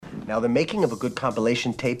Now, the making of a good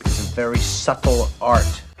compilation tape is a very subtle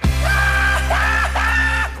art.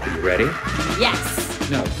 Are you ready? Yes.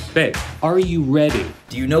 No, babe, are you ready?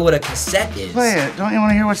 Do you know what a cassette is? Play it. Don't you want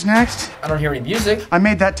to hear what's next? I don't hear any music. I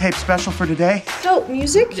made that tape special for today. Dope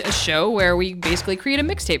music? A show where we basically create a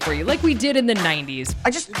mixtape for you, like we did in the 90s.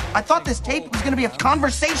 I thought this tape was going to be a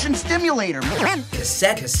conversation stimulator.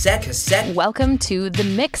 Cassette. Welcome to the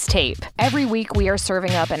Mixtape. Every week we are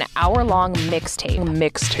serving up an hour-long mixtape.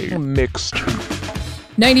 Mixtape.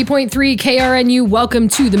 90.3 KRNU, welcome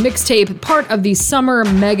to the Mixtape, part of the Summer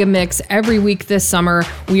Mega Mix. Every week this summer,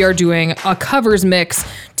 we are doing a covers mix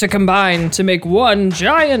to combine to make one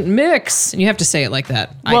giant mix. And you have to say it like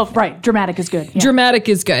that. Well, right. Dramatic is good. Yeah. Dramatic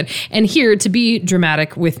is good. And here to be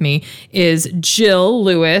dramatic with me is Jill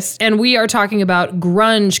Lewis. And we are talking about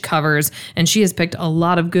grunge covers. And she has picked a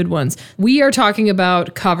lot of good ones. We are talking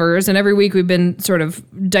about covers. And every week we've been sort of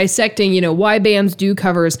dissecting, why bands do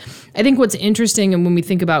covers. I think what's interesting, and when we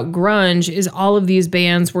think about grunge, is all of these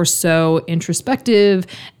bands were so introspective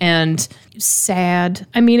and sad.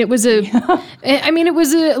 It was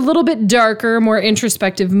a little bit darker, more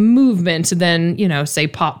introspective movement than, say,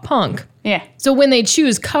 pop punk. Yeah. So when they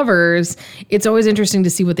choose covers, it's always interesting to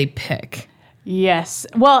see what they pick. Yes.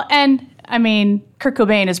 Well, and Kurt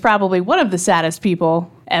Cobain is probably one of the saddest people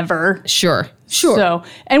ever. Sure. So,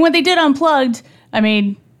 and when they did Unplugged,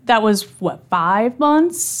 that was 5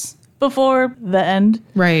 months before the end.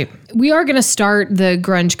 Right. We are going to start the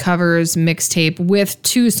grunge covers mixtape with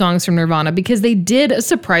 2 songs from Nirvana because they did a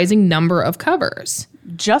surprising number of covers.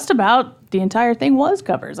 Just about the entire thing was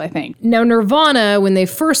covers, I think. Now, Nirvana, when they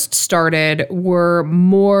first started, were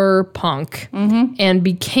more punk and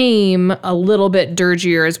became a little bit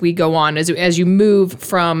dirgier as we go on, as you move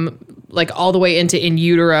from all the way into In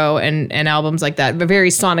Utero and albums like that, but very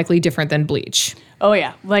sonically different than Bleach. Oh,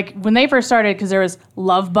 yeah. When they first started, because there was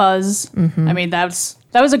Love Buzz.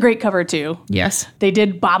 That was a great cover, too. Yes. They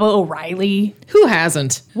did Baba O'Reilly. Who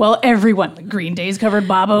hasn't? Well, everyone. Green Day's covered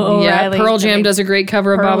Baba O'Reilly. Yeah, Pearl Jam does a great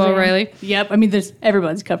cover of Baba O'Reilly. Yep.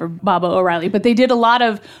 Everyone's covered Baba O'Reilly. But they did a lot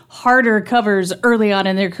of harder covers early on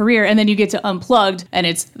in their career, and then you get to Unplugged, and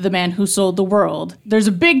it's The Man Who Sold the World. There's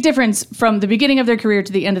a big difference from the beginning of their career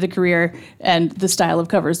to the end of the career and the style of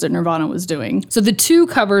covers that Nirvana was doing. So the 2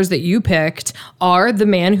 covers that you picked are The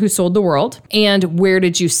Man Who Sold the World and Where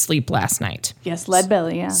Did You Sleep Last Night? Yes, Lead Belly.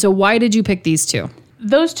 Yeah. So why did you pick these 2?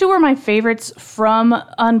 Those 2 were my favorites from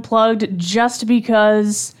Unplugged just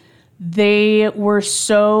because they were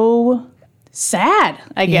so sad,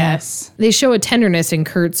 I guess. They show a tenderness in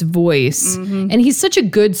Kurt's voice. And he's such a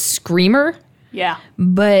good screamer. Yeah.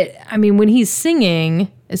 But, when he's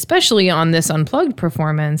singing, especially on this Unplugged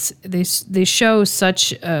performance, they show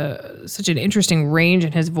such an interesting range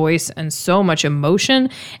in his voice and so much emotion.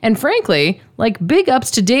 And frankly, big ups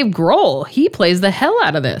to Dave Grohl. He plays the hell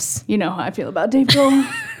out of this. You know how I feel about Dave Grohl.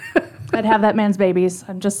 I'd have that man's babies.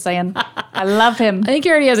 I'm just saying. I love him. I think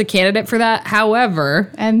he already has a candidate for that. However...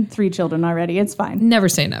 And 3 children already. It's fine. Never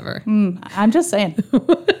say never. I'm just saying.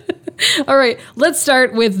 All right, let's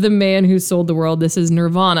start with The Man Who Sold the World. This is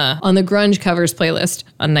Nirvana on the Grunge Covers playlist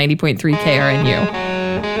on 90.3 KRNU.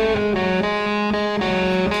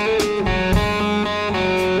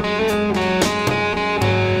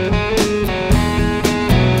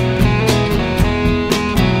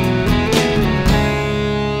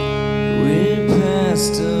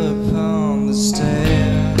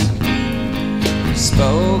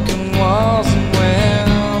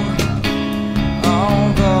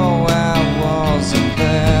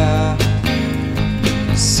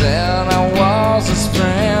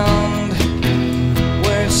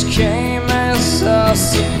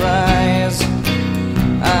 Surprise,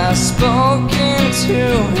 I spoke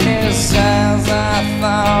into his eyes. I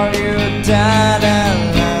thought you died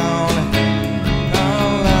alone a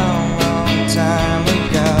long, long time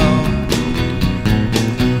ago.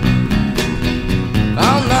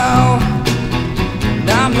 Oh no,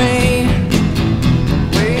 not me.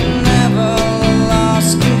 We never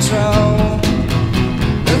lost control.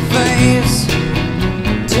 The face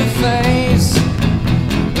to face of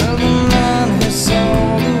the man who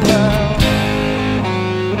sold the world.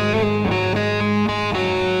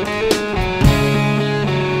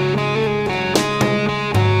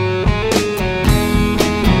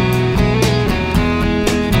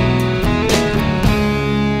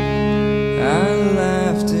 I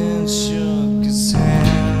laughed and shook his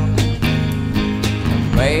hand. I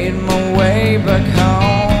made my way back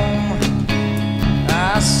home.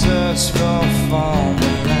 I searched for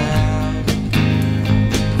former land.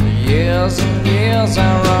 For years and years I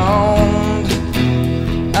roamed.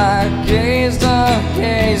 I gazed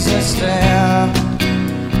and stare.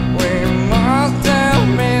 We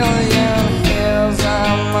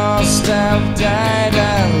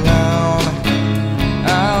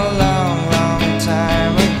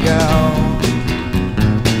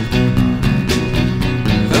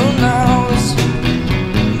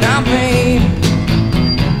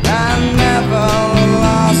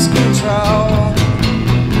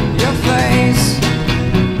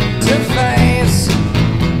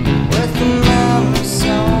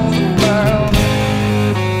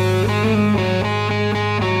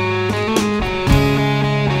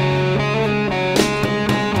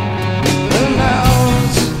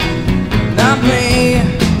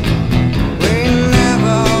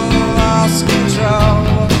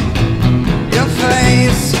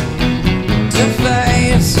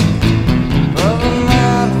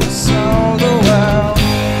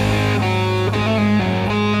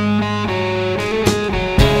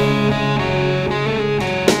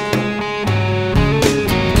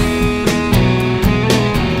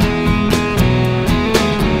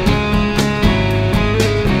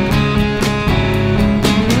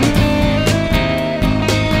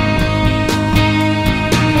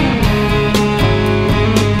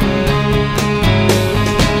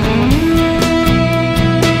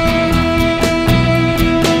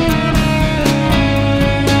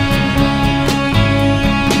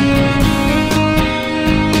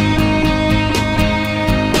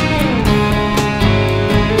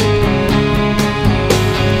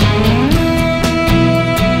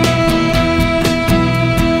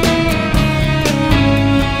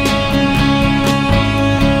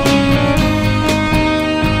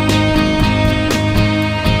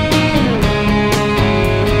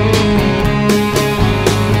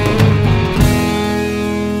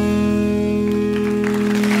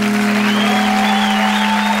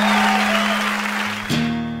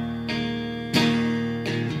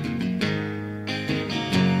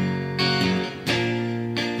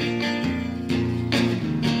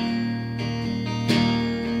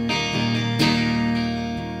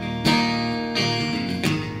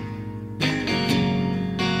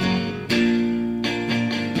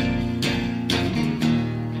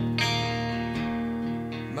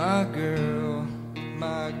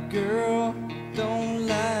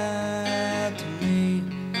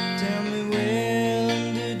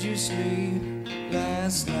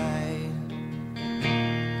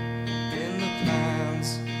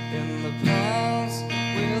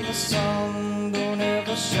sun don't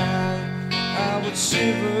ever shine, I would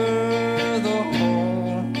shiver the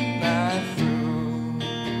whole night through.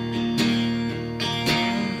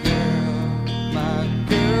 Girl, my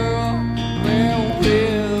girl, where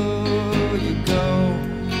will you go?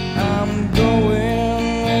 I'm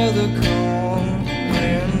going where the cold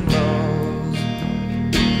wind blows.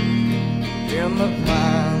 In the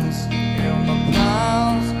pines,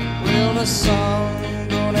 where the sun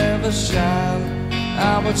don't ever shine,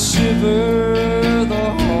 I would shiver the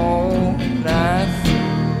whole night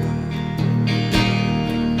through.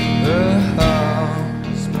 Her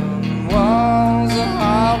husband was a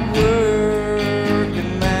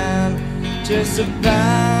hard-working man, just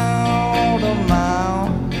about a mile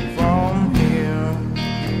from here.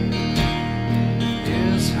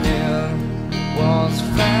 His head was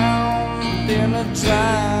found in a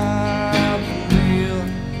driving wheel,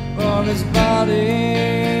 but his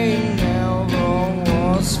body never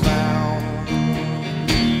was found.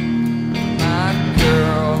 My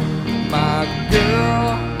girl,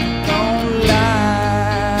 don't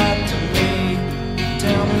lie to me.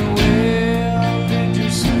 Tell me, where did you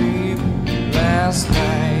sleep last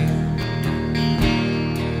night?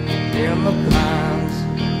 In the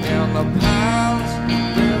pines,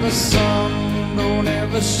 where the sun don't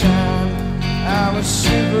ever shine, I would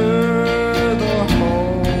shiver the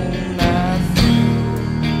whole night through.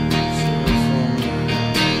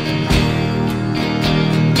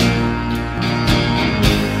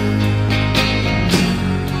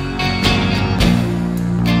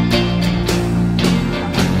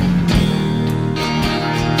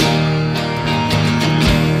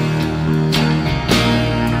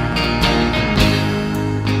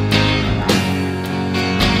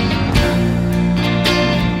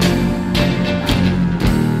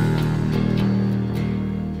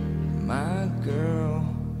 My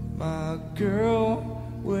girl,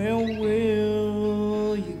 where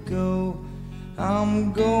will you go?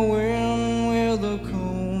 I'm going where the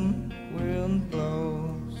cold wind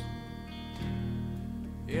blows.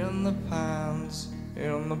 In the pines,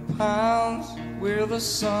 where the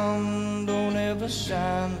sun don't ever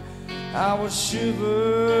shine, I would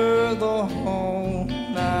shiver the whole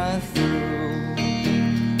night through.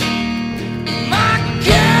 My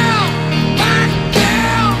girl,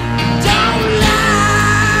 don't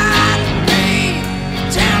lie to me.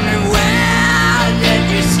 Tell me, where did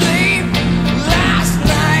you sleep last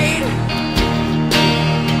night?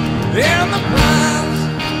 In the pines,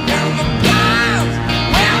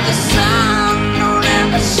 where the sun don't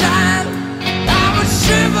ever shine, I would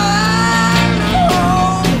shiver the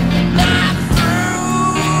whole night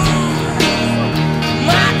through.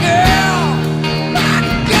 My girl,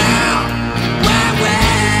 where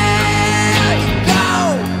will you go?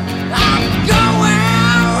 I'm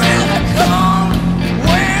going where the cold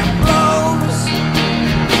wind blows.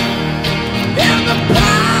 In the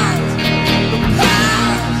pines,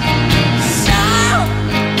 sun,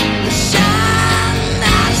 the shine,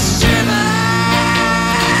 I shiver.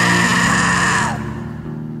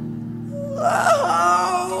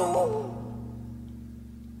 Oh,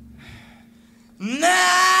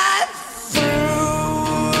 night through.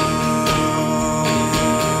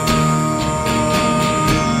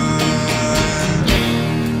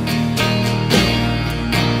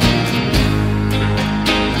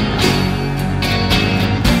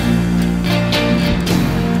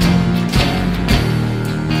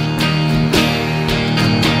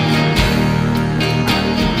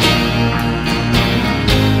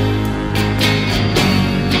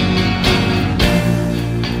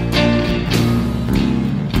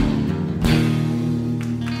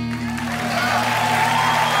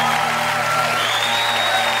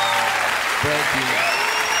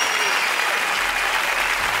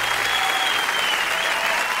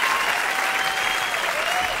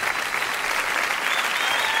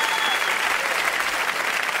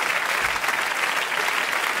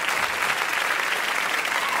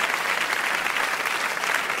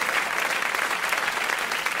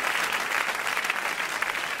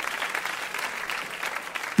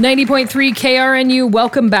 90.3 KRNU,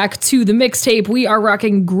 welcome back to the mixtape. We are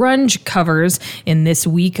rocking grunge covers in this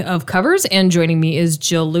week of covers, and joining me is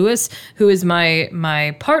Jill Lewis, who is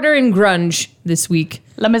my partner in grunge this week.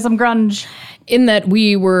 Let me some grunge. In that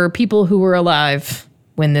we were people who were alive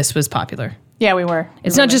when this was popular. Yeah, we were.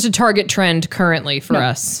 It's not just a target trend currently for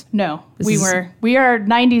us. No, we are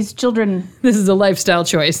 90s children. This is a lifestyle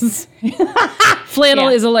choice. Flannel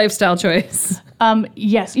is a lifestyle choice.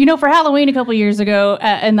 Yes. You know, for Halloween a couple years ago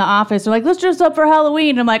in the office, they're like, let's dress up for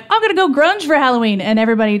Halloween. And I'm like, I'm going to go grunge for Halloween. And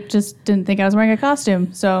everybody just didn't think I was wearing a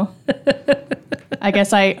costume. So I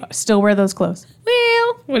guess I still wear those clothes.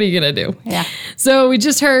 Well, what are you going to do? Yeah. So we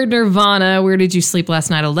just heard Nirvana, Where Did You Sleep Last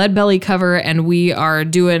Night, a Leadbelly cover, and we are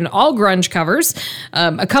doing all grunge covers.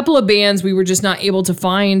 A couple of bands, we were just not able to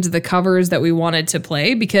find the covers that we wanted to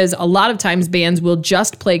play because a lot of times bands will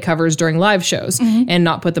just play covers during live shows and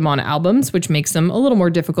not put them on albums, which makes them a little more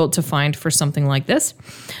difficult to find for something like this.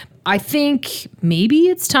 I think maybe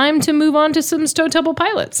it's time to move on to some Stone Temple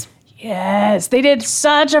Pilots. Yes, they did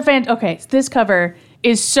such a Okay, this cover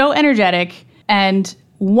is so energetic and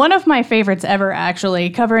one of my favorites ever, actually,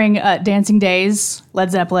 covering Dancing Days,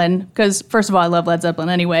 Led Zeppelin, because first of all, I love Led Zeppelin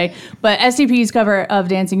anyway, but STP's cover of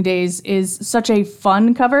Dancing Days is such a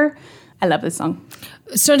fun cover. I love this song.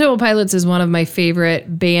 Stone Temple Pilots is one of my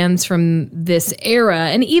favorite bands from this era.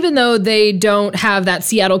 And even though they don't have that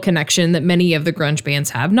Seattle connection that many of the grunge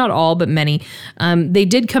bands have, not all, but many, they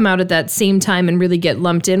did come out at that same time and really get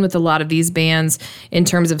lumped in with a lot of these bands in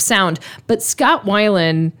terms of sound. But Scott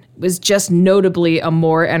Weiland was just notably a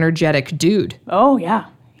more energetic dude. Oh, yeah.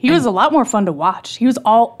 He was a lot more fun to watch. He was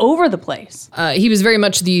all over the place. He was very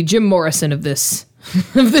much the Jim Morrison of this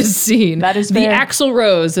scene. That is the fair. Axl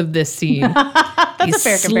Rose of this scene. That's a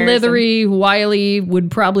fair comparison. Slithery, wily,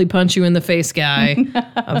 would probably punch you in the face guy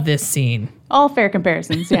of this scene. All fair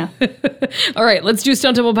comparisons, yeah. All right, let's do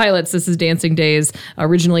Stone Temple Pilots. This is Dancing Days,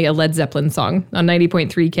 originally a Led Zeppelin song on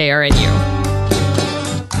 90.3 KRNU.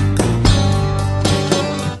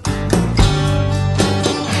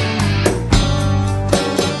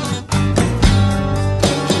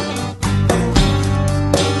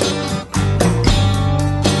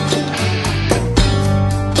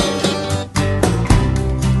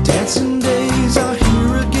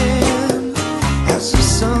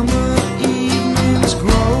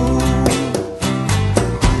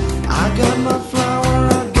 I got my flower,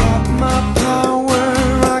 I got my power,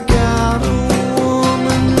 I got a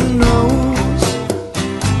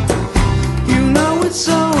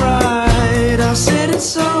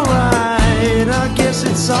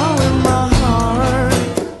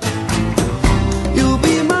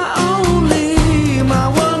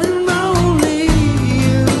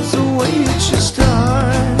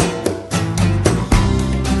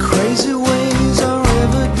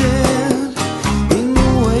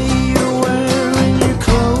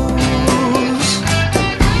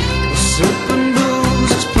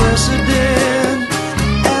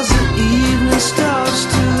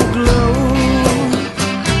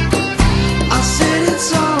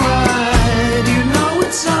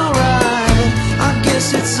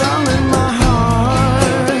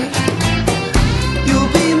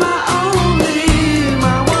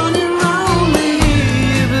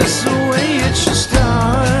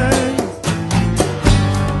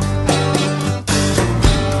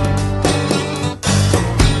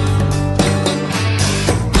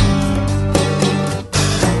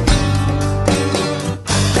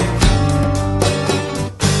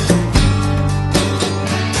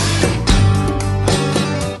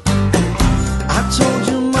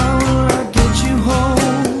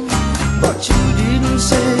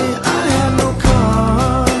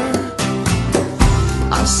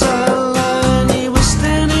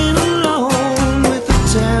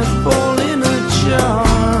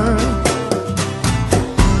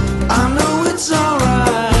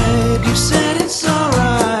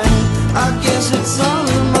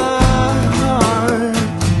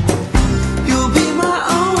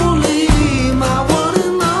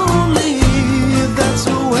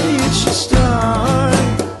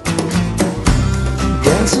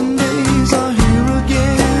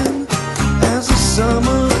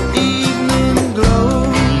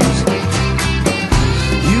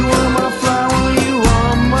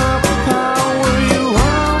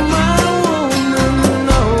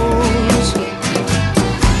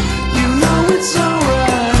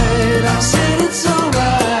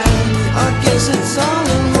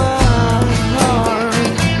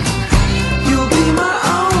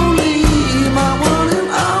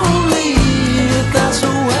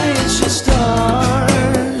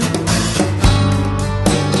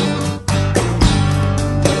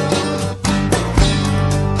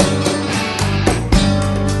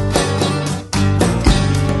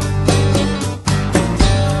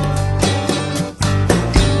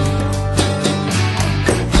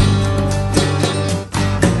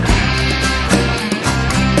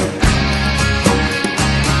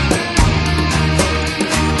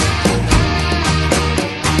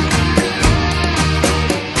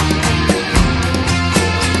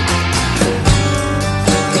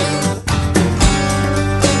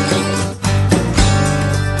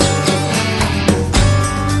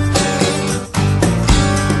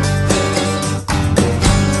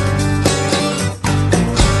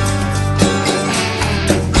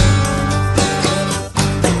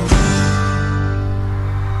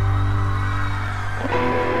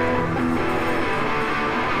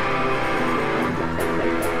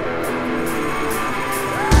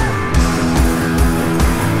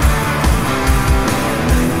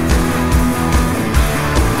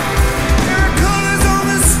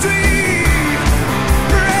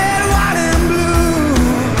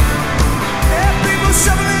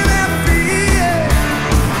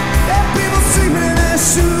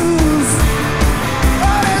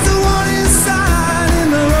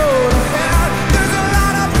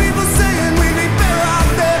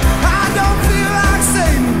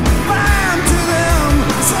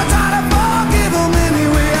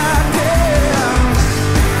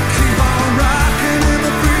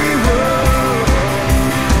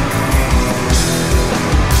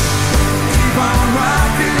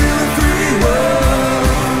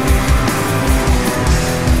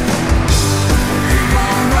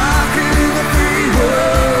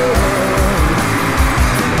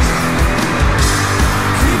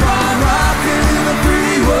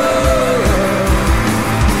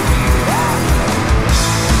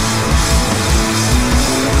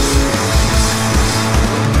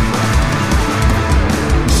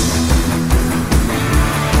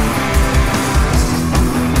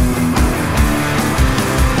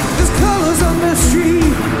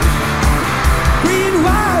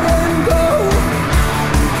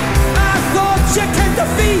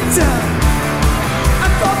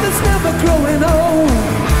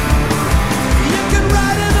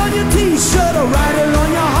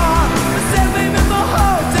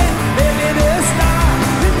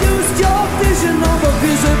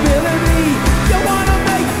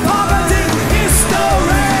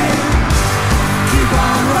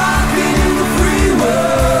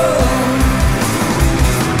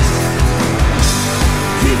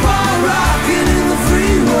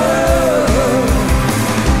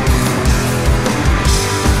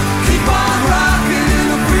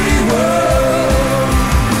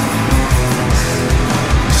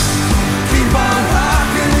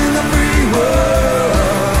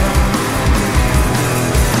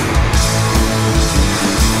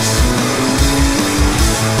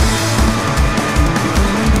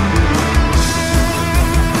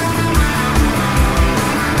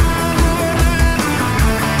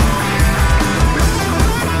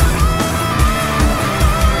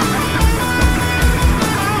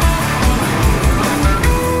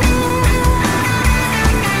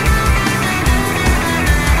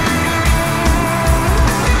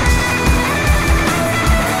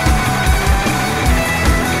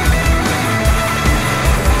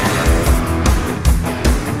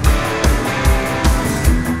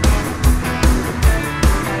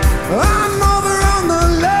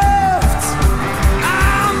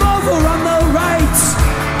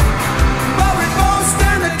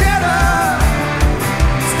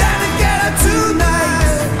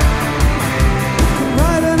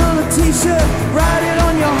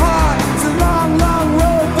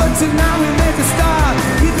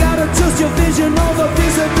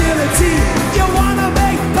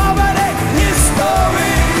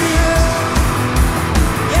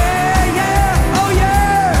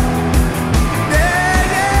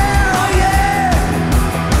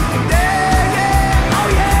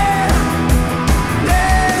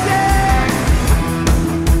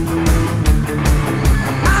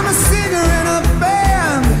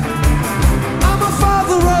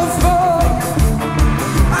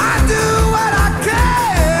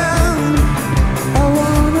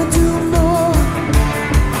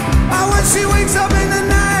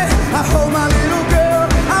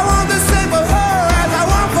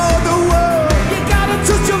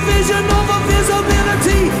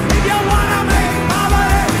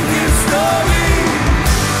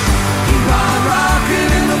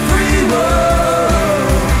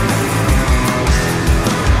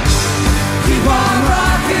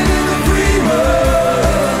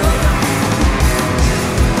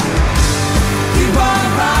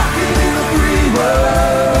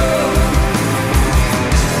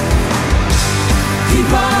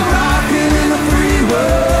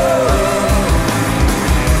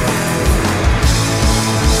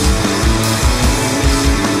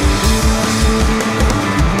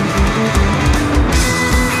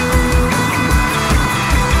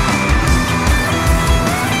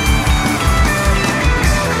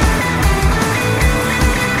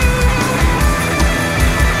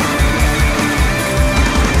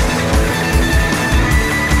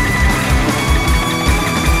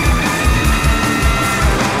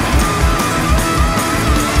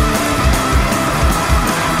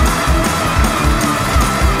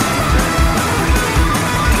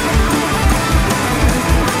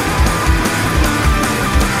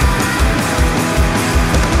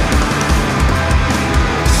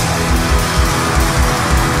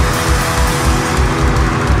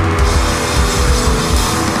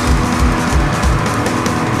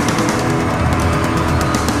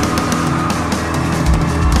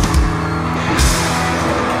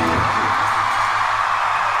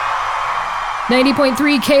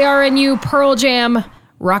 90.3 KRNU, Pearl Jam,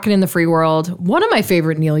 Rockin' in the Free World. One of my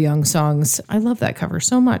favorite Neil Young songs. I love that cover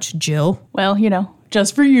so much, Jill. Well,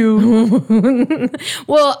 just for you.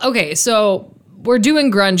 Well, okay, so we're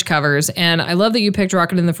doing grunge covers, and I love that you picked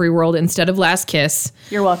Rockin' in the Free World instead of Last Kiss.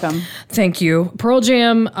 You're welcome. Thank you. Pearl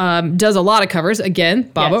Jam does a lot of covers. Again,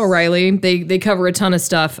 Baba Yes. O'Reilly. They cover a ton of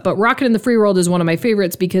stuff. But Rockin' in the Free World is one of my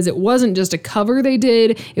favorites because it wasn't just a cover they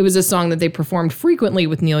did. It was a song that they performed frequently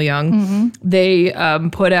with Neil Young. Mm-hmm. They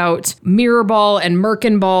put out Mirror Ball and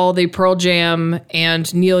Merkin Ball, the Pearl Jam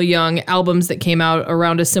and Neil Young albums that came out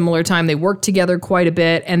around a similar time. They worked together quite a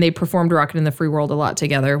bit, and they performed Rockin' in the Free World a lot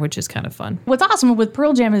together, which is kind of fun. What's awesome with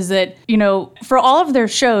Pearl Jam is that, for all of their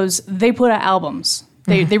shows, they put out albums.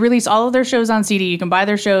 They release all of their shows on CD. You can buy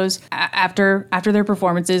their shows after their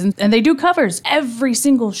performances, and they do covers every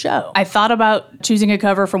single show. I thought about choosing a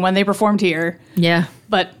cover from when they performed here. Yeah.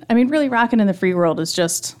 But, really, Rockin' in the Free World is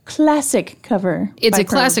just classic cover. It's by a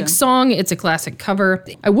Pearl classic Jam. song. It's a classic cover.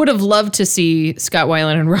 I would have loved to see Scott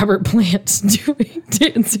Weiland and Robert Plant doing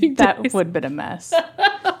Dancing That Days. would have been a mess.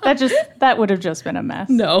 That would have just been a mess.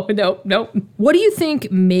 No. What do you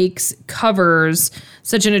think makes covers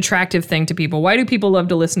such an attractive thing to people? Why do people love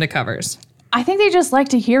to listen to covers? I think they just like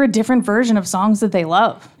to hear a different version of songs that they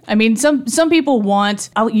love. Some people want,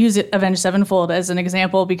 I'll use Avenged Sevenfold as an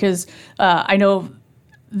example because I know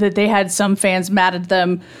that they had some fans mad at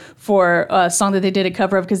them for a song that they did a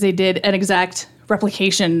cover of because they did an exact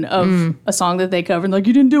replication of a song that they covered. Like,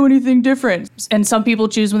 you didn't do anything different. And some people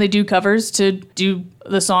choose when they do covers to do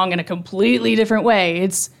the song in a completely different way.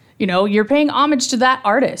 It's, you're paying homage to that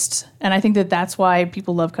artist. And I think that that's why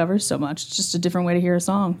people love covers so much. It's just a different way to hear a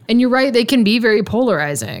song. And you're right, they can be very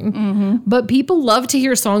polarizing. But people love to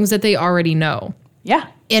hear songs that they already know. Yeah.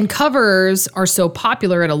 And covers are so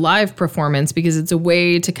popular at a live performance because it's a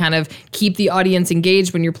way to kind of keep the audience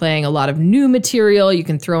engaged when you're playing a lot of new material. You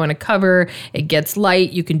can throw in a cover, it gets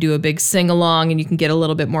light, you can do a big sing-along, and you can get a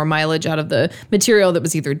little bit more mileage out of the material that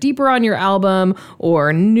was either deeper on your album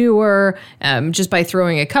or newer. Just by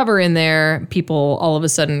throwing a cover in there, people all of a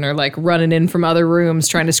sudden are like running in from other rooms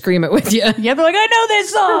trying to scream it with you. Yeah, they're like, I know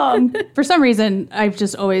this song. For some reason, I've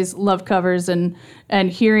just always loved covers and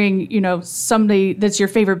hearing, somebody that's your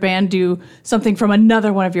favorite band do something from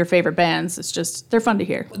another one of your favorite bands. It's just, they're fun to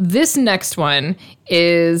hear. This next one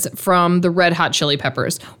is from the Red Hot Chili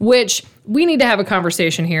Peppers, which we need to have a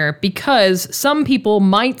conversation here because some people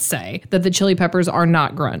might say that the Chili Peppers are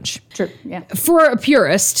not grunge. True, yeah. For a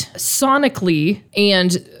purist, sonically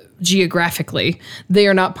and geographically, they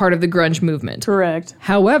are not part of the grunge movement. Correct.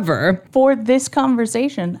 However, For this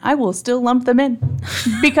conversation, I will still lump them in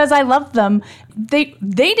because I love them. They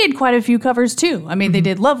did quite a few covers too. They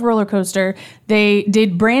did Love Roller Coaster. They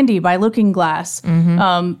did Brandy by Looking Glass.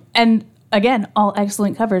 And again, all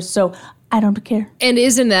excellent covers. So I don't care. and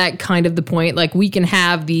isn't that kind of the point? Like, we can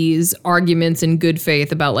have these arguments in good faith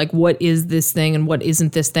about like, what is this thing and what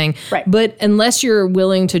isn't this thing? Right. But unless you're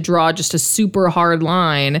willing to draw just a super hard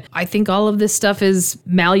line, I think all of this stuff is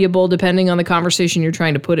malleable depending on the conversation you're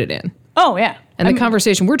trying to put it in. Oh, yeah. And the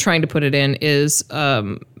conversation we're trying to put it in is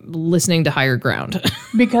listening to Higher Ground.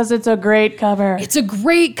 Because it's a great cover. It's a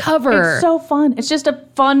great cover. It's so fun. It's just a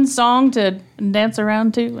fun song to dance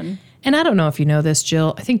around to. And I don't know if you know this,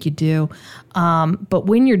 Jill. I think you do. But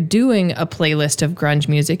when you're doing a playlist of grunge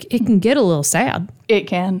music, it can get a little sad. It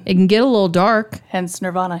can. It can get a little dark. Hence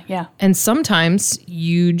Nirvana, yeah. And sometimes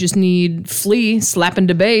you just need Flea slapping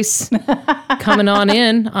to bass, coming on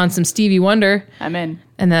in on some Stevie Wonder. I'm in.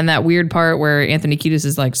 And then that weird part where Anthony Kiedis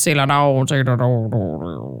is like, say la no, say la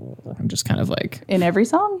no. I'm just kind of like... In every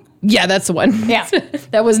song? Yeah, that's the one. Yeah.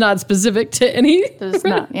 That was not specific to any. There's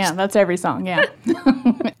not. Yeah, that's every song, yeah.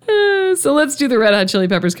 So let's do the Red Hot Chili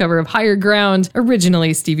Peppers cover of Higher Ground,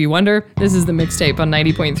 originally Stevie Wonder. This is the Mixtape on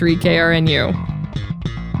 90.3 KRNU.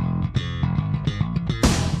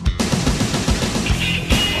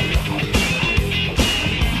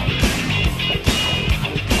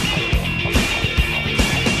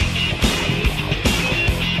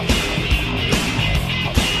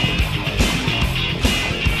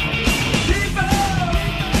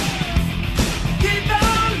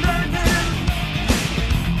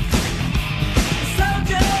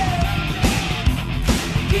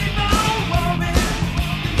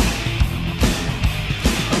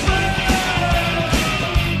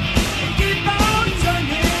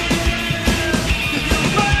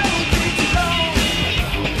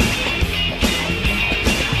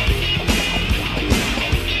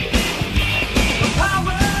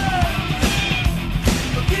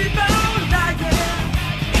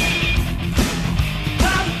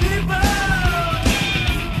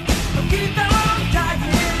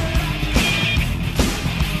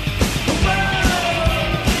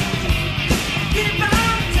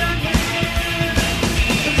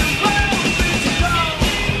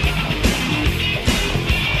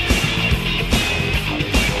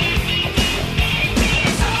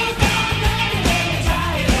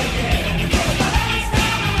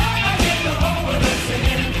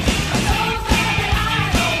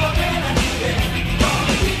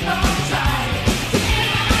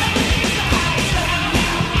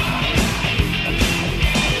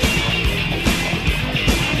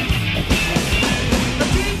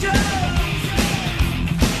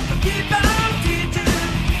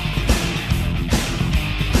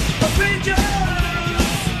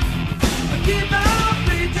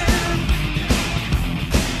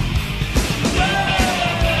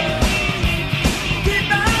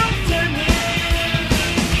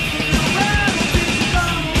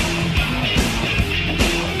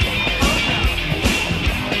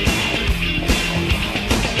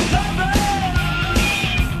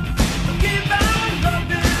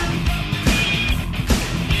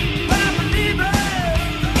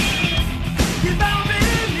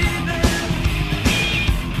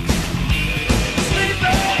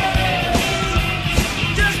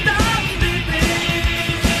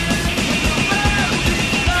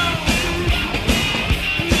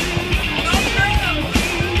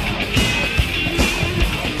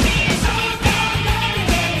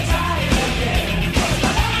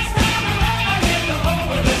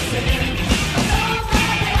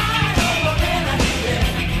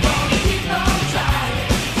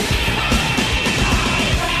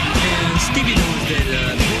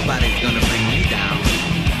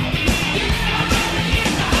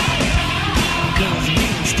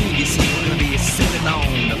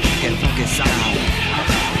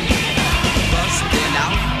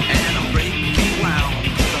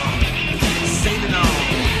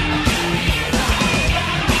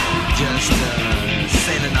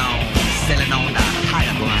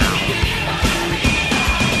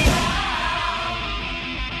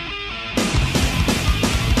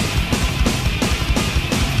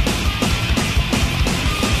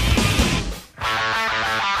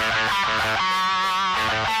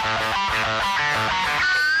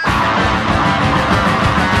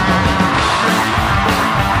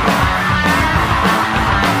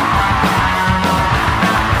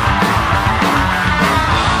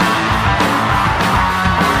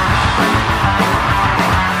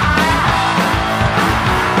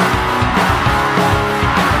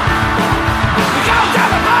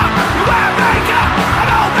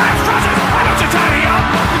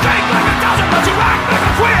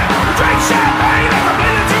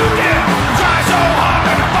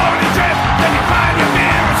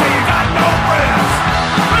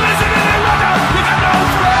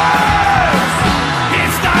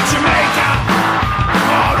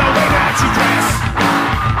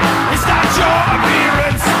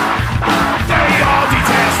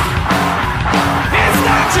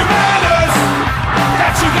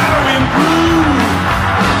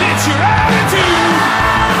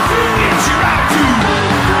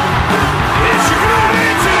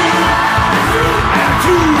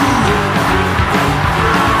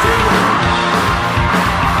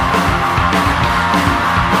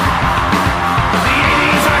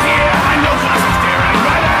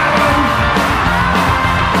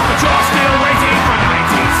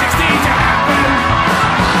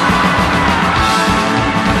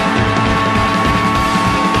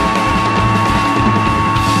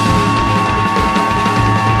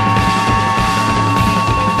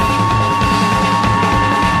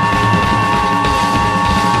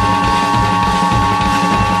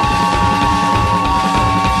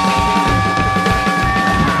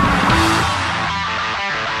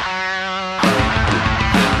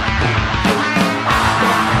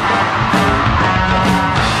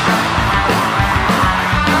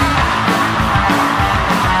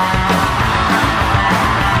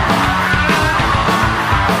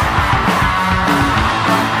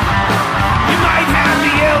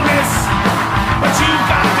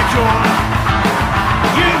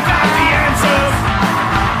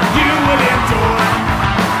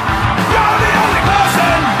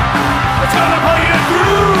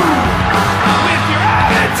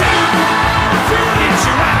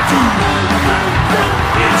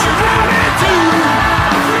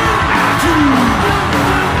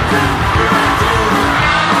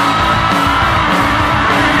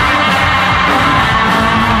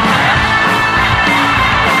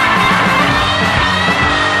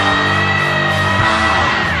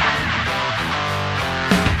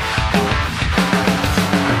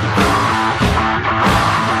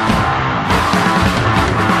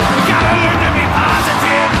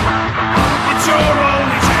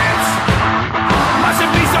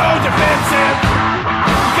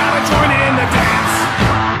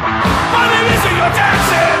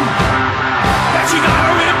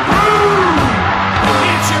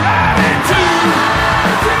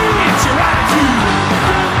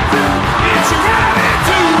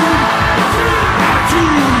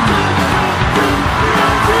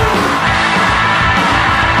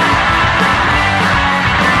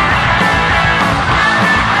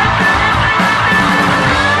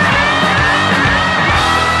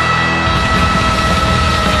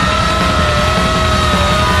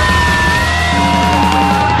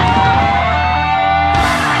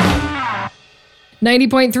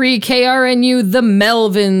 90.3 KRNU, the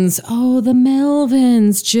Melvins. Oh, the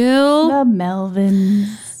Melvins, Jill. The Melvins.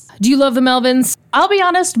 Do you love the Melvins? I'll be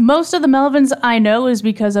honest, most of the Melvins I know is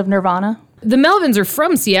because of Nirvana. The Melvins are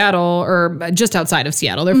from Seattle, or just outside of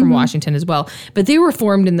Seattle. They're from Washington as well. But they were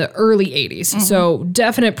formed in the early 80s. So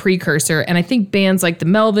definite precursor. And I think bands like the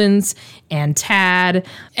Melvins and Tad,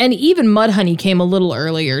 and even Mudhoney came a little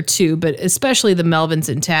earlier too. But especially the Melvins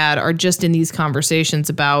and Tad are just in these conversations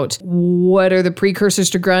about what are the precursors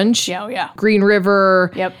to grunge. Yeah, oh yeah. Green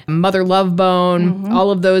River, Yep. Mother Love Bone, all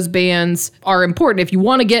of those bands are important. If you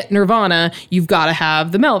want to get Nirvana, you've got to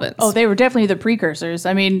have the Melvins. Oh, they were definitely the precursors.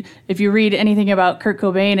 I mean, if you read anything about Kurt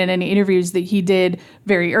Cobain and any interviews that he did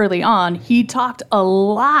very early on, he talked a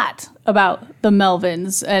lot about the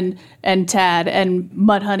Melvins and Tad and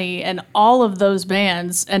Mudhoney and all of those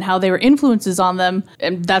bands and how they were influences on them.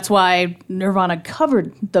 And that's why Nirvana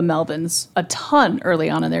covered the Melvins a ton early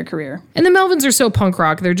on in their career. And the Melvins are so punk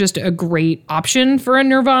rock. They're just a great option for a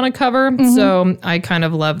Nirvana cover. So I kind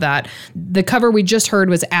of love that. The cover we just heard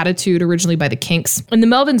was Attitude, originally by the Kinks. And the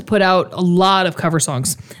Melvins put out a lot of cover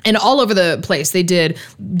songs. And all over the place. They did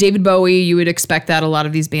David Bowie. You would expect that. A lot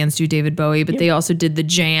of these bands do David Bowie. But they also did The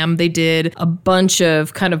Jam. They did a bunch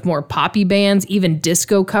of kind of more poppy bands, even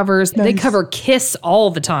disco covers. They cover Kiss all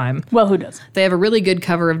the time. Well, who does? They have a really good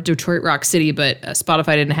cover of Detroit Rock City, but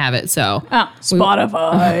Spotify didn't have it. So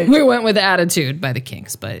Spotify. we went with Attitude by the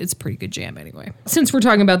Kinks, but it's a pretty good jam anyway. Since we're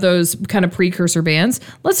talking about those kind of precursor bands,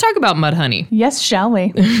 let's talk about Mudhoney. Yes, shall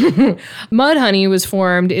we? Mudhoney was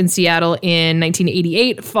formed in Seattle in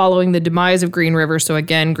 1988 following the demise of Green River. So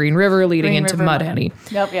again, Green River leading into Mudhoney.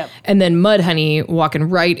 Yep. And then Mudhoney walking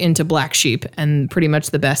right into Black Sheep, and pretty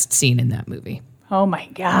much the best scene in that movie. Oh my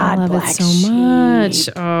God, I love Black it so Sheep. much.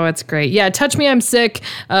 Oh, it's great. Yeah, Touch Me, I'm Sick.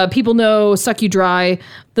 People know Suck You Dry.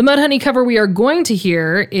 The Mudhoney cover we are going to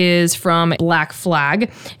hear is from Black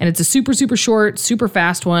Flag, and it's a super, super short, super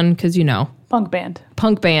fast one because, you know. Punk band.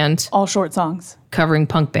 Punk band. All short songs. Covering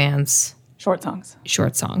punk bands. Short songs.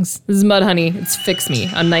 Short songs. This is Mudhoney. It's Fix Me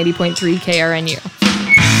on 90.3 KRNU.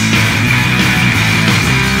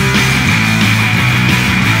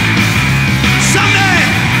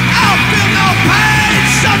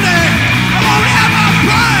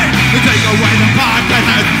 Take away the part that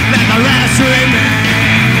hurt, let the rest remain.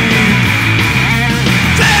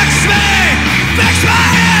 Fix my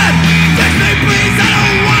head, fix me please, I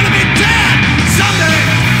don't wanna be dead. Someday,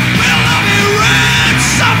 we'll all be rich.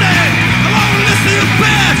 Someday, I won't listen to you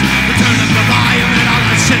bitch. Turn up the volume and all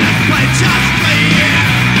that shit and play just for you.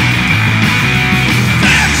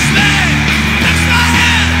 Fix my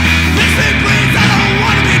head, fix me please, I don't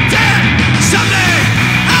wanna be dead. Someday,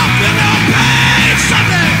 I'll feel no pain.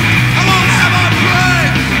 Someday,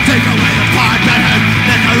 take away the part that hurt,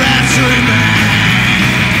 let the rest remain.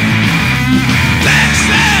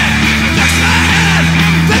 Fix my head,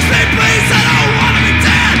 fix me please, I don't wanna be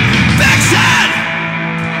dead. Fix it!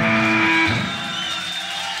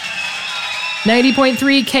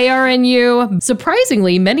 90.3 KRNU.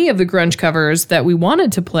 Surprisingly, many of the grunge covers that we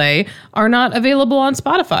wanted to play are not available on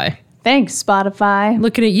Spotify. Thanks, Spotify.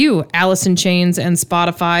 Looking at you, Alice in Chains and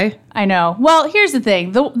Spotify. I know. Well, here's the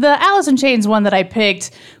thing. The Alice in Chains one that I picked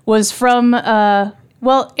was from,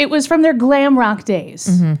 it was from their glam rock days.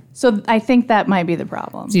 So I think that might be the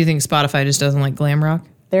problem. Do you think Spotify just doesn't like glam rock?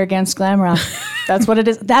 They're against glam rock. That's what it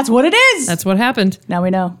is. That's what it is. That's what happened. Now we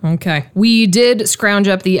know. Okay. We did scrounge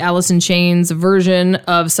up the Alice in Chains version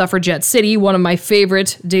of Suffragette City, one of my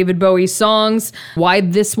favorite David Bowie songs. Why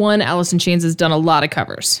this one? Alice in Chains has done a lot of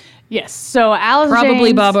covers. Yes. So Alice in Chains.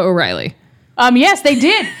 Probably Baba O'Reilly. Yes, they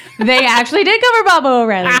did. They actually did cover Baba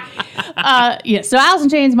O'Reilly. Yes. So Alice in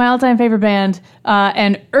Chains, my all-time favorite band.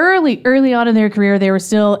 And early on in their career, they were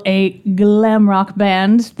still a glam rock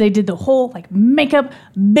band. They did the whole makeup,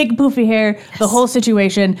 big poofy hair, the whole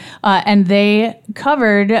situation. And they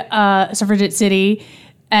covered Suffragette City.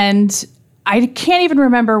 And I can't even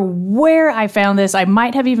remember where I found this. I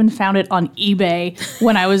might have even found it on eBay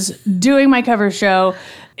when I was doing my cover show.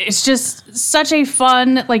 It's just such a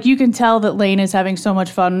fun, you can tell that Lane is having so much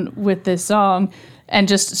fun with this song and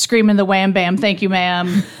just screaming the wham bam, thank you,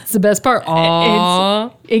 ma'am. It's the best part.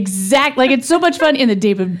 Aww. It's exact. It's so much fun in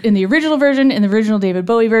the original version, in the original David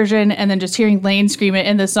Bowie version, and then just hearing Lane scream it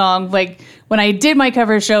in the song. When I did my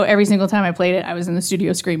cover show, every single time I played it, I was in the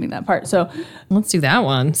studio screaming that part. So let's do that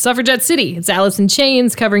one. Suffragette City. It's Alice in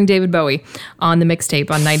Chains covering David Bowie on the Mixtape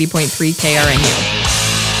on 90.3 KRNU.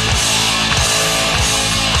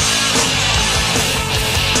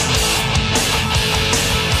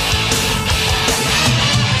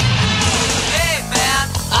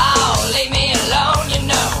 Oh, leave me alone, you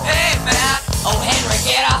know. Hey, man. Oh, Henry,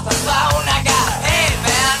 get off the phone. I got a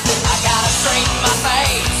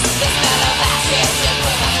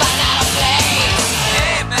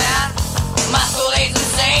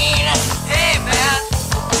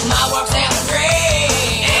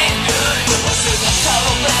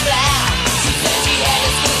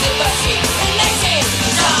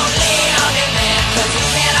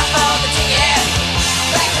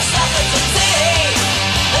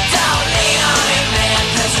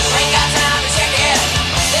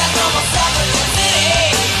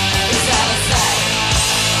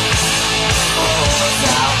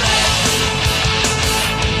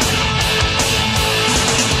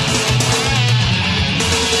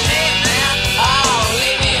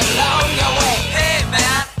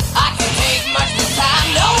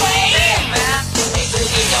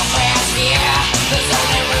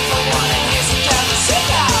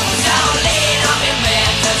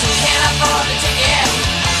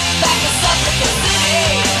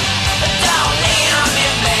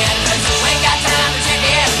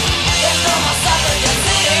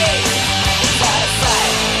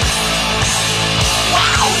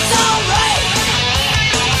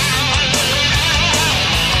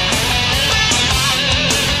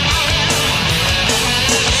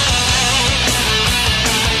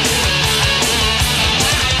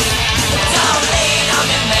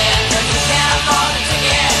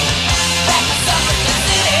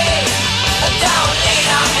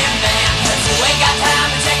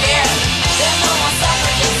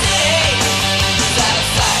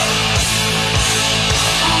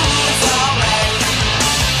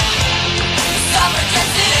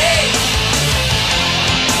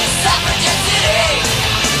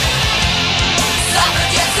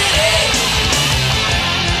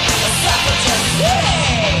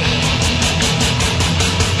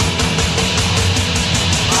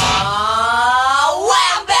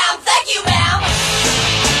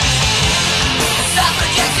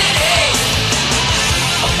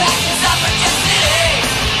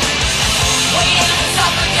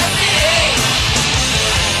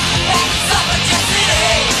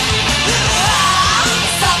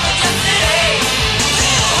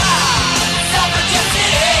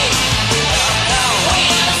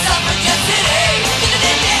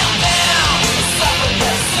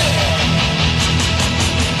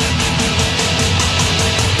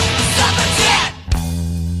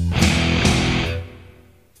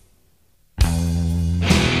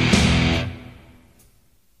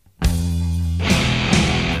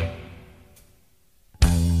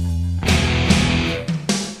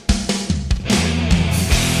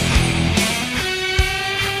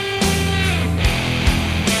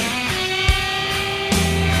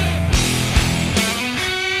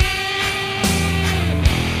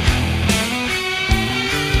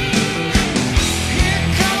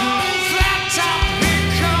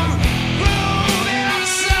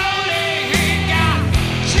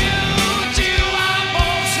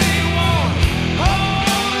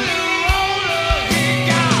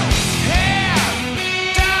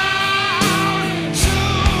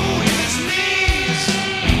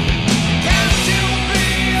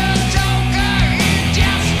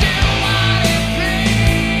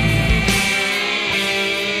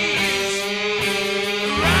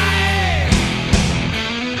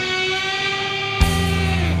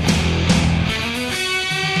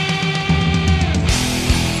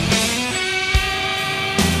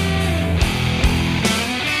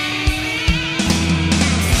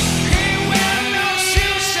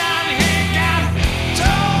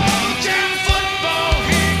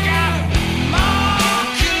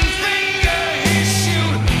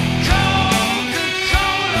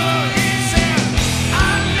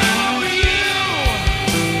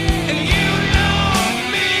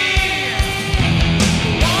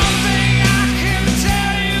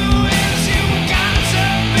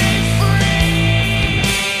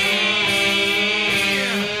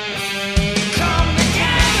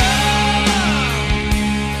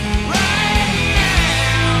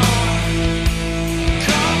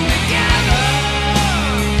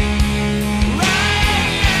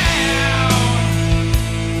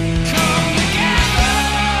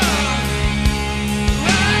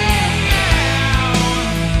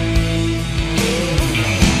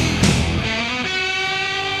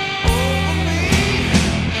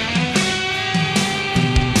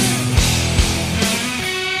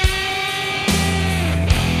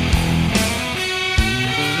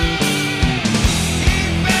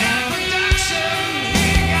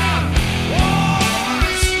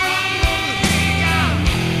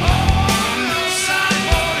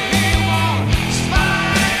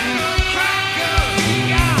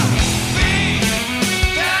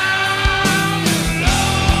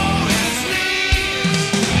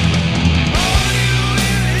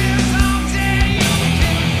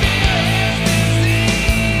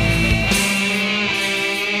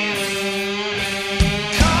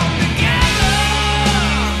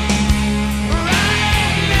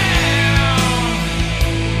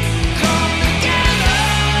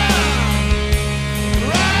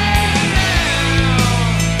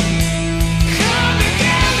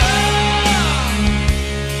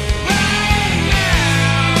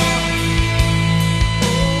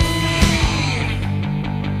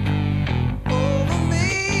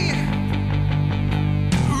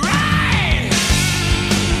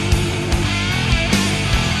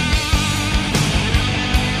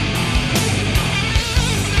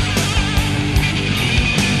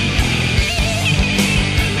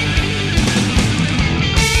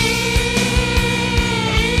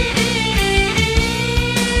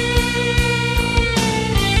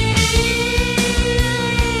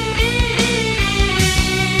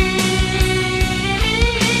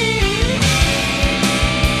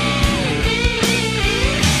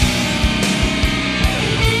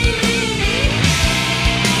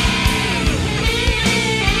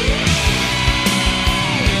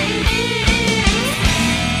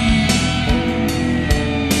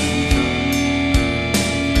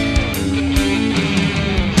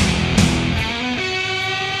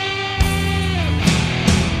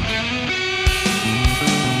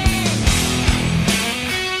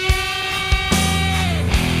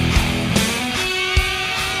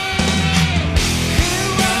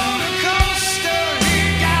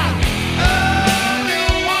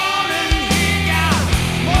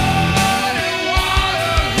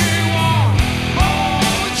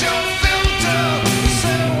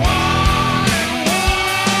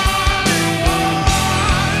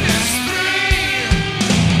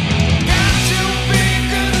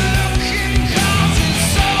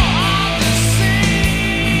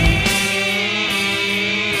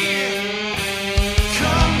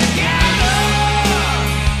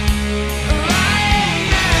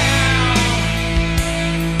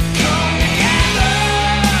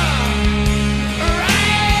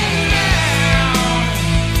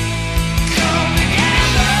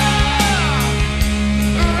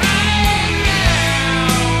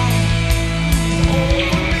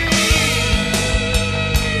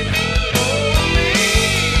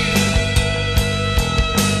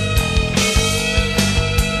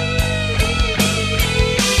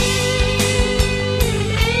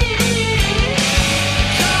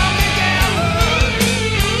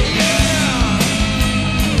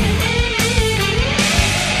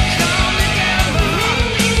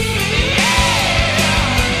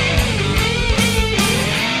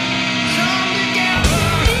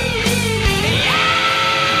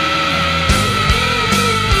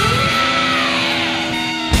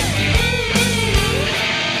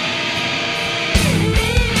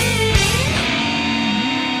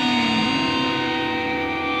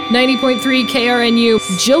 90.3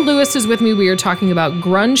 KRNU. Jill Lewis is with me. We are talking about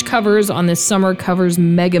grunge covers on this summer covers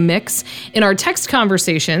mega mix. In our text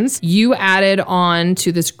conversations, you added on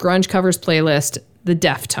to this grunge covers playlist the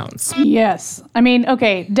Deftones. Yes. I mean,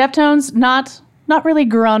 okay, Deftones, not really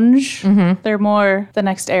grunge. Mm-hmm. They're more the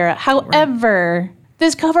next era. However,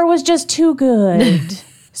 this cover was just too good.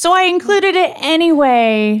 So I included it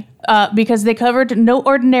anyway because they covered No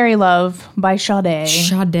Ordinary Love by Sade.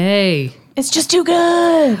 Sade. It's just too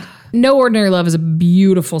good. No Ordinary Love is a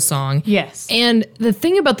beautiful song. Yes. And the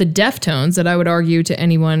thing about the Deftones that I would argue to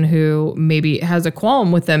anyone who maybe has a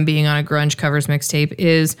qualm with them being on a grunge covers mixtape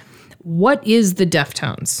is, what is the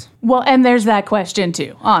Deftones? Well, and there's that question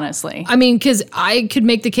too, honestly. I mean, because I could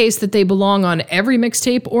make the case that they belong on every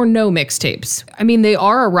mixtape or no mixtapes. I mean, they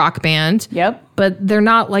are a rock band. Yep. But they're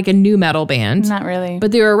not like a new metal band. Not really.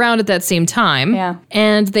 But they were around at that same time. Yeah.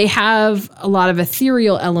 And they have a lot of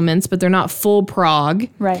ethereal elements, but they're not full prog.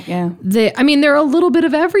 Right, yeah. They're a little bit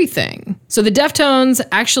of everything. So the Deftones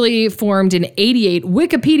actually formed in '88.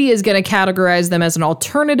 Wikipedia is going to categorize them as an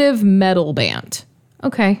alternative metal band.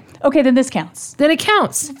 Okay. Okay, then this counts. Then it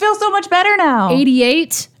counts. It feels so much better now.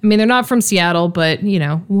 88. I mean, they're not from Seattle, but,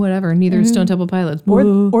 whatever. Neither is Stone Temple Pilots.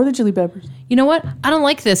 Or the Chili Peppers. You know what? I don't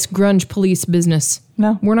like this grunge police business.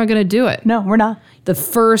 No. We're not going to do it. No, we're not. The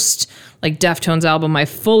first Deftones album I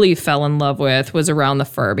fully fell in love with was Around the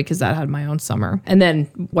Fur, because that had My Own Summer. And then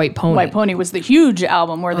White Pony. White Pony was the huge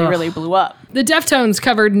album where they really blew up. The Deftones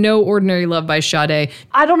covered No Ordinary Love by Sade.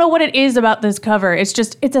 I don't know what it is about this cover. It's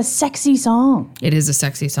a sexy song. It is a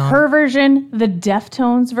sexy song. Her version, the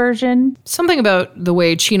Deftones version. Something about the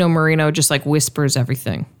way Chino Marino just whispers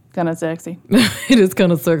everything. Kind of sexy. It is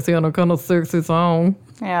kind of sexy on a kind of sexy song.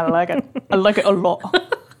 Yeah, I like it. I like it a lot.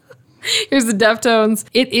 Here's the Deftones.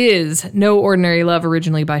 It is No Ordinary Love,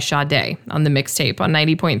 originally by Sade, on the mixtape on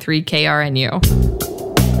 90.3 KRNU.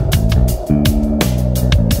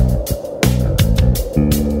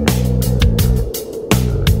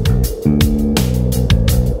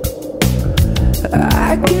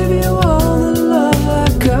 I give you all the love I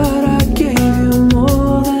got. I gave you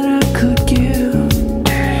more than I could give.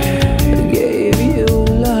 I gave you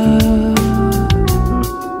love.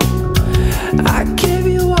 I gave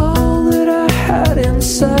you all that I had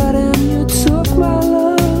inside, and you took my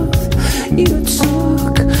love. You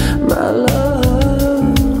took my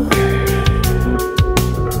love.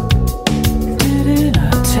 Didn't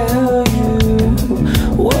I tell you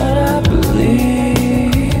what I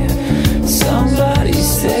believe? Somebody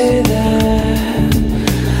say that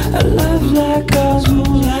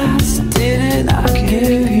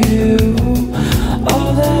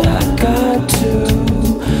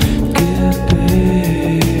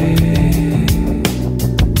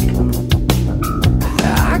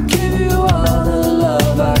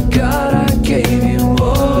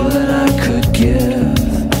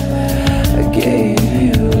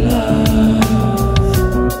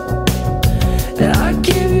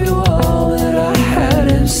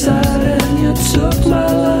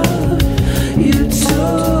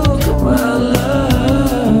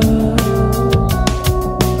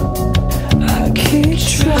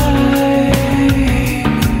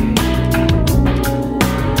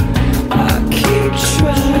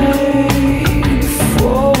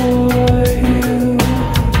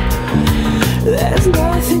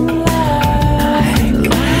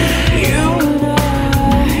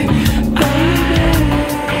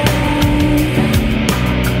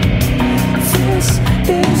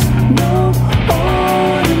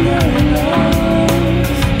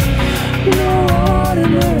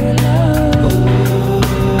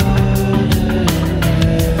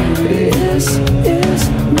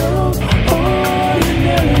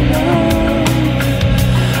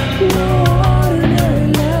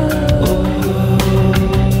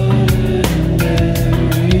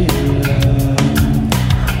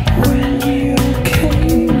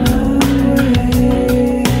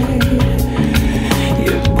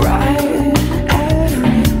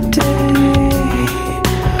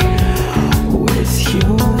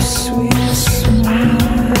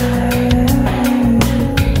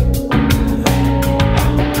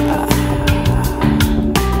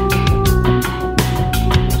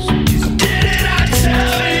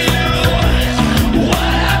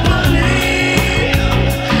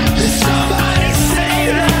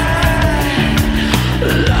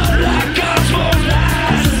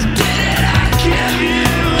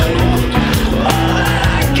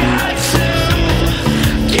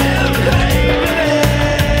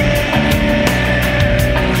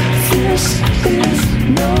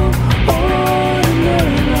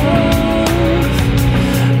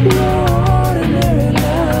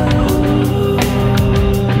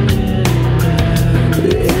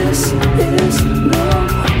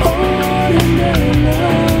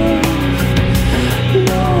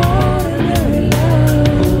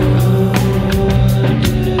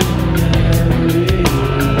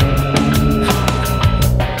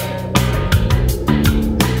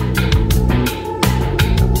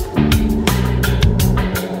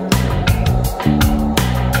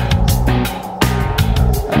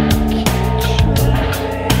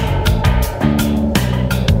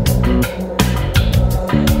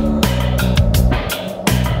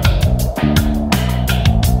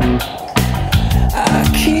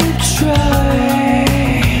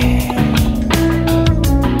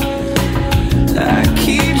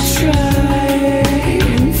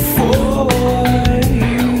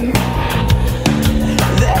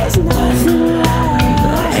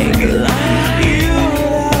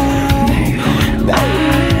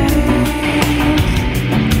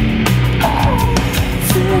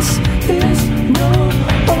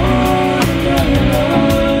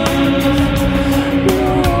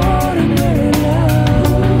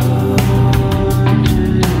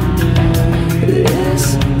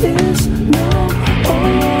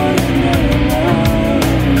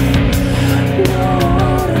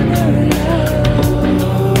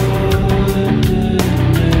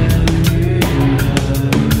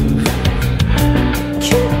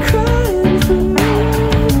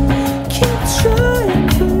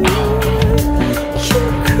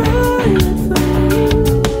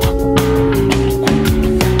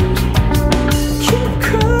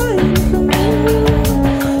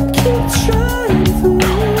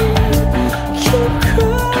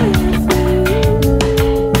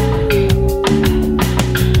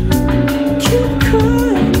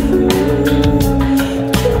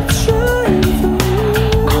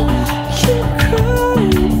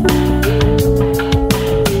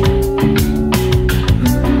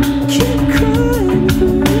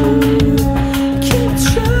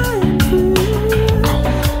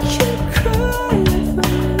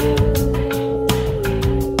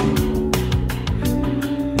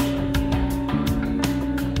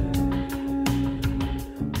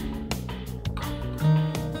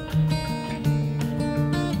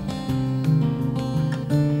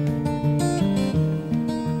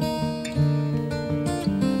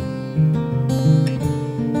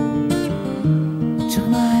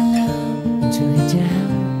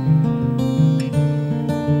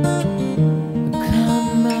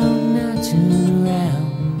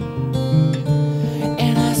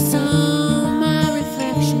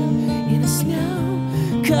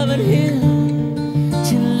covered hill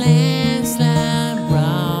till landslide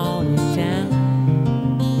brought it down.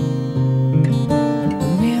 A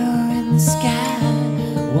mirror in the sky,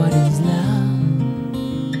 what is love?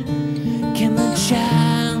 Can the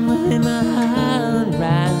child within my heart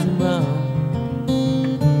rise above?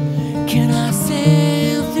 Can I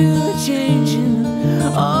sail through the changing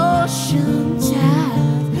ocean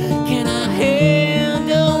tides? Can I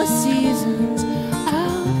handle the seasons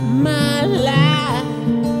of my life?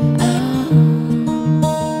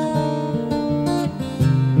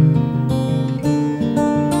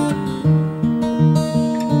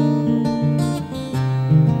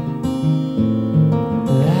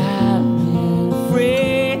 I've been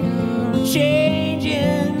afraid of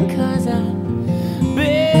changing 'cause I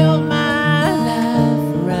built my life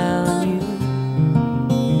around you.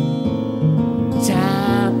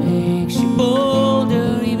 Time makes you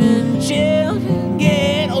bolder, even children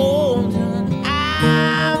get older, and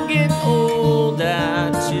I'm getting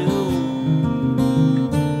older too.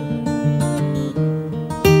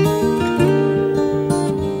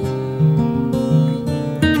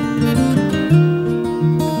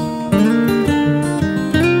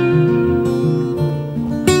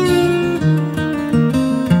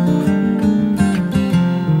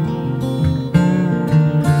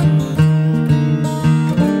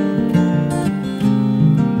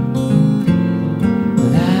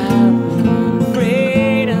 I've been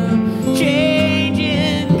afraid of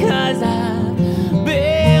changing 'cause I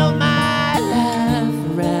built my life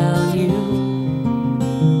around you.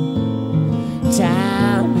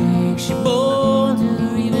 Time makes you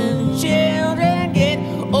bolder, even children get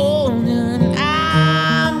older, and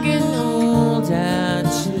I'm getting older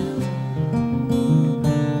too.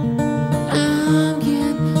 I'm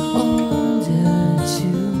getting older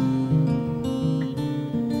too.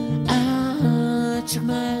 I took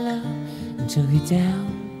my love and took it down.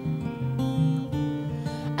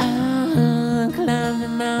 I climbed the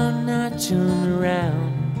mountain, I turned around.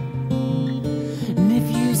 And if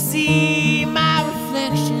you see my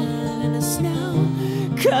reflection in the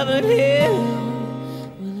snow-covered hill,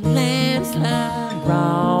 well, the landslide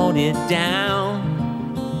brought it down.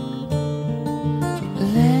 The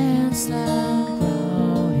landslide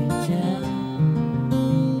brought it down.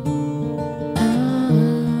 Ah!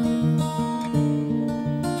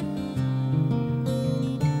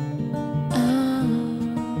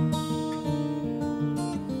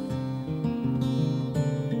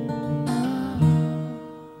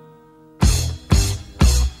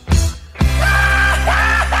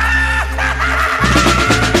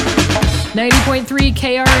 90.3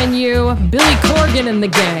 KRNU, Billy Corgan and the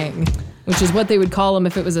Gang, which is what they would call him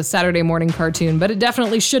if it was a Saturday morning cartoon, but it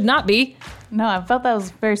definitely should not be. No, I felt that was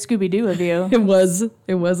very Scooby-Doo of you. It was a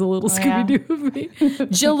little yeah. Scooby-Doo of me.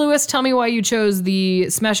 Jill Lewis, tell me why you chose the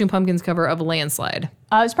Smashing Pumpkins cover of Landslide.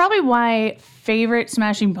 It's probably my favorite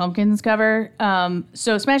Smashing Pumpkins cover.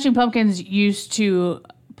 So Smashing Pumpkins used to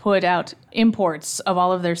put out imports of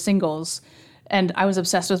all of their singles, and I was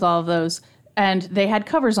obsessed with all of those. And they had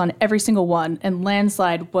covers on every single one, and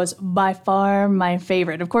Landslide was by far my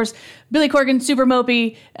favorite. Of course, Billy Corgan, super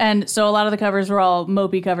mopey, and so a lot of the covers were all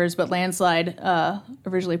mopey covers, but Landslide,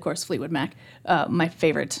 originally, of course, Fleetwood Mac, my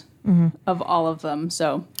favorite of all of them.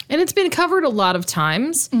 So, and it's been covered a lot of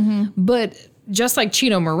times, but just like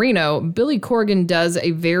Chino Marino, Billy Corgan does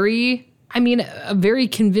a very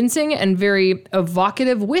convincing and very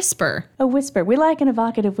evocative whisper. a whisper. We like an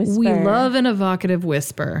evocative whisper. We love an evocative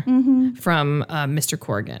whisper from Mr.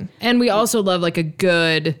 Corgan. And we also love like a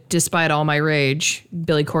good, despite all my rage,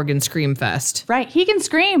 Billy Corgan scream fest. Right. He can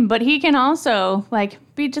scream, but he can also like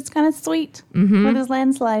be just kind of sweet with his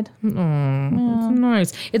Landslide. That's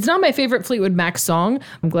nice. It's not my favorite Fleetwood Mac song.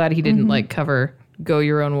 I'm glad he didn't like cover Go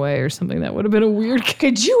Your Own Way or something. That would have been a weird.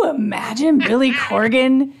 Could you imagine Billy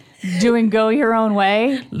Corgan doing Go Your Own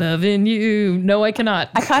Way? Loving you. No, I cannot.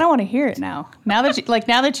 I kind of want to hear it now. Now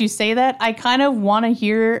that you say that, I kind of want to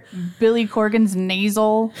hear Billy Corgan's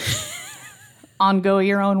nasal on Go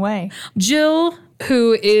Your Own Way. Jill,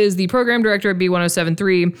 who is the program director at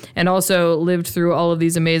B1073 and also lived through all of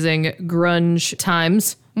these amazing grunge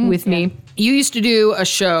times with me. You used to do a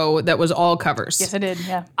show that was all covers. Yes, I did.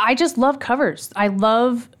 Yeah. I just love covers. I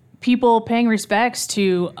love people paying respects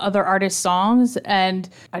to other artists' songs, and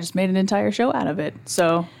I just made an entire show out of it.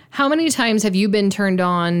 So, how many times have you been turned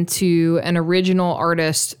on to an original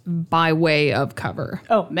artist by way of cover?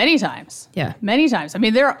 Oh, many times. Yeah. Many times. I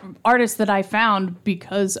mean, there are artists that I found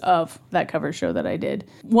because of that cover show that I did.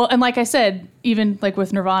 Well, and like I said, even like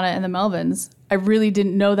with Nirvana and the Melvins, I really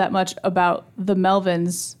didn't know that much about the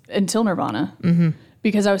Melvins until Nirvana.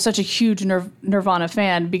 Because I was such a huge Nirvana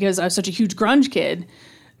fan, because I was such a huge grunge kid.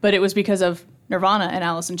 But it was because of Nirvana and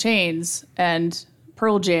Alice in Chains and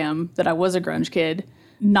Pearl Jam that I was a grunge kid,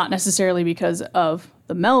 not necessarily because of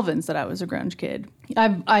the Melvins that I was a grunge kid.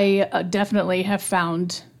 I definitely have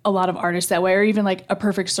found a lot of artists that way, or even like A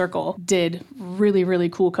Perfect Circle did really, really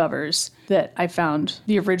cool covers that I found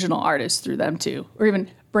the original artists through them too. Or even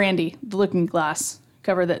Brandy, the Looking Glass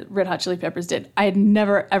cover that Red Hot Chili Peppers did. I had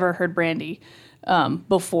never, ever heard Brandy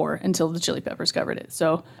before until the Chili Peppers covered it.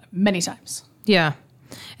 So many times. Yeah.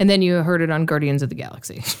 And then you heard it on Guardians of the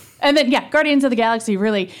Galaxy. And then, yeah, Guardians of the Galaxy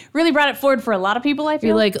really brought it forward for a lot of people, I feel.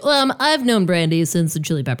 You're like, I've known Brandy since the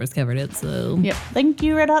Chili Peppers covered it, so. Yep. Thank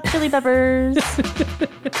you, Red Hot Chili Peppers.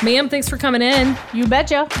 Ma'am, thanks for coming in. You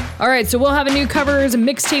betcha. All right, so we'll have a new covers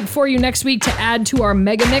mixtape for you next week to add to our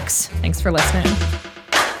mega mix. Thanks for listening.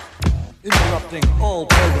 Interrupting all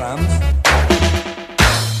programs.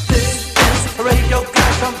 This is a radio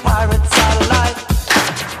clash on pirate satellite.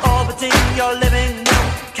 Orbiting your living room,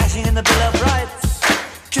 cashing in the Bill of Rights.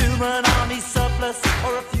 Human